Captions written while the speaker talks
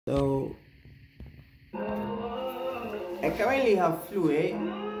So I currently have flu,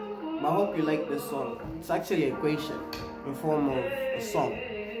 but I hope you like this song. It's actually a question in form of a song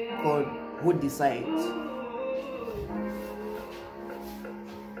called Who Decides?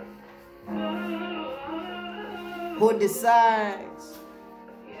 Who decides?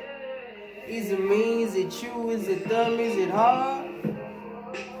 Is it me? Is it you? Is it them? Is it her?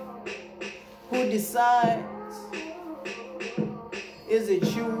 Who decides? Is it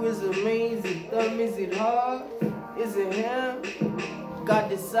you? Is it me? Is it them? Is it her? Is it him? God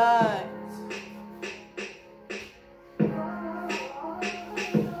decides.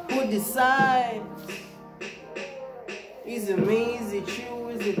 Who decides? Is it me? Is it you?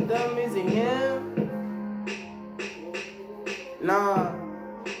 Is it them? Is it him? Nah,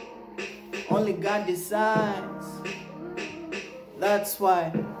 only God decides. That's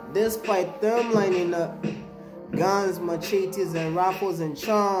why, despite them lining up guns, machetes, and rifles and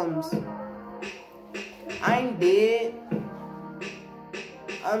charms, I ain't dead.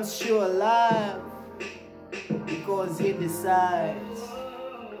 I'm still alive because He decides.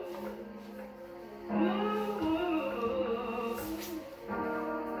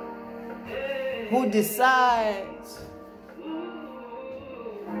 Who decides?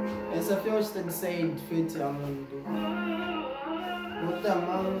 Essa festa de sair de feito ao mundo. Nota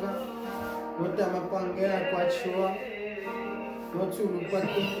manga, nota mapangueira quachua, nota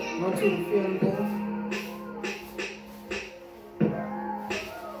lupato, nota lufiango.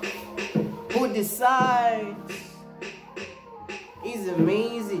 Who decides? Is it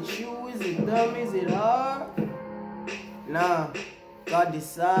me? Is it you? Is it them? Is it her? Nah, God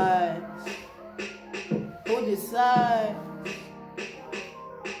decides. Who decides?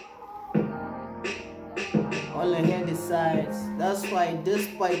 Only He decides. That's why,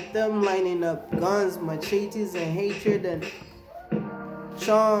 despite them lining up guns, machetes, and hatred and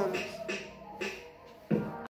charms,